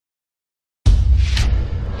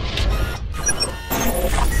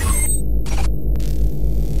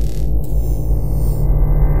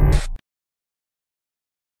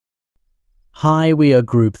Hi, we are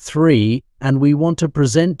Group 3 and we want to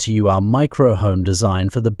present to you our micro home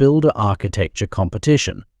design for the Builder architecture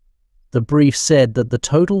competition. The brief said that the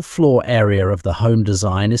total floor area of the home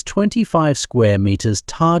design is 25 square meters,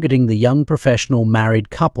 targeting the young professional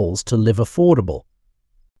married couples to live affordable.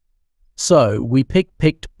 So we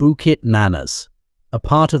picked Bukit Nanas, a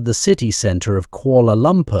part of the city centre of Kuala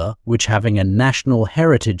Lumpur, which having a national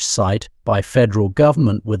heritage site by federal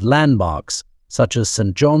government with landmarks such as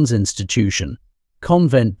St. John's Institution,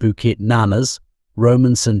 Convent Bukit Nanas,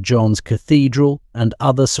 Roman St. John's Cathedral and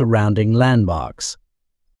other surrounding landmarks.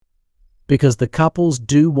 Because the couples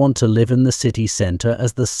do want to live in the city centre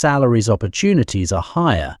as the salaries opportunities are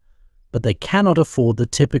higher, but they cannot afford the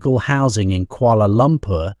typical housing in Kuala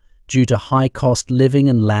Lumpur due to high-cost living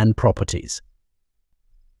and land properties.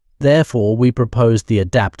 Therefore, we proposed the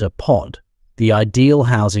adapter pod, the ideal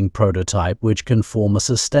housing prototype which can form a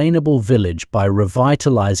sustainable village by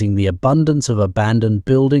revitalizing the abundance of abandoned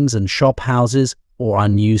buildings and shop houses or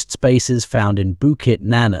unused spaces found in Bukit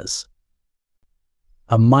Nanas.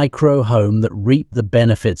 A micro home that reap the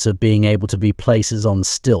benefits of being able to be places on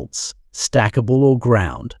stilts, stackable or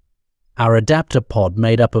ground. Our adapter pod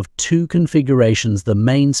made up of two configurations: the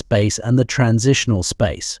main space and the transitional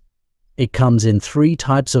space. It comes in three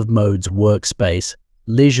types of modes: workspace,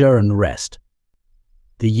 leisure and rest.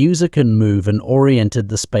 The user can move and orient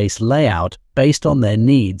the space layout based on their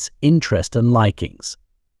needs, interest and likings.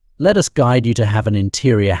 Let us guide you to have an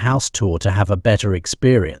interior house tour to have a better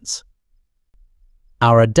experience.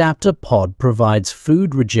 Our adapter pod provides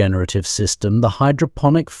food regenerative system, the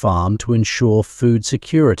hydroponic farm, to ensure food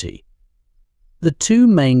security. The two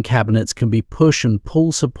main cabinets can be push and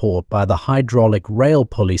pull support by the hydraulic rail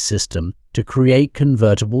pulley system to create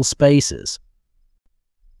convertible spaces.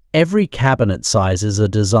 Every cabinet sizes are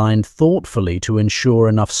designed thoughtfully to ensure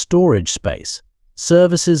enough storage space,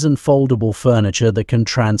 services and foldable furniture that can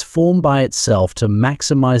transform by itself to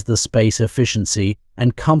maximize the space efficiency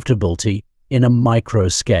and comfortability in a micro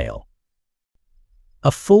scale.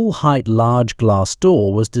 A full-height large glass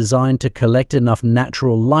door was designed to collect enough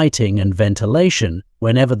natural lighting and ventilation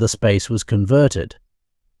whenever the space was converted.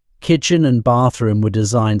 Kitchen and bathroom were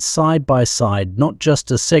designed side by side, not just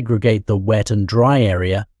to segregate the wet and dry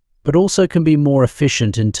area, but also can be more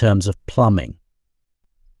efficient in terms of plumbing.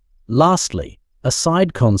 Lastly, a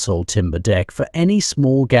side console timber deck for any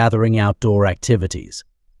small gathering outdoor activities.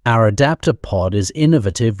 Our adapter pod is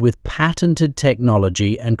innovative with patented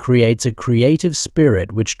technology and creates a creative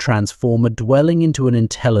spirit which transforms a dwelling into an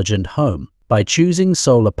intelligent home by choosing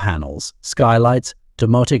solar panels, skylights,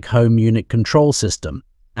 domotic home unit control system,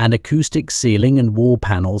 and acoustic ceiling and wall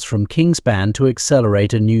panels from Kingspan to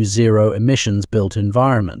accelerate a new zero-emissions built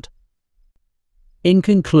environment. In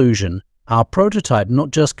conclusion, our prototype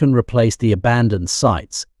not just can replace the abandoned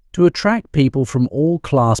sites to attract people from all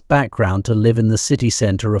class background to live in the city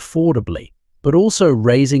centre affordably, but also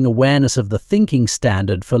raising awareness of the thinking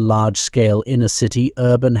standard for large-scale inner-city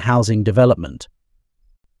urban housing development.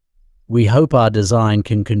 We hope our design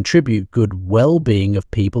can contribute good well-being of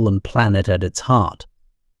people and planet at its heart.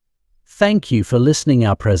 Thank you for listening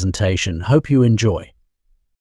our presentation. Hope you enjoy.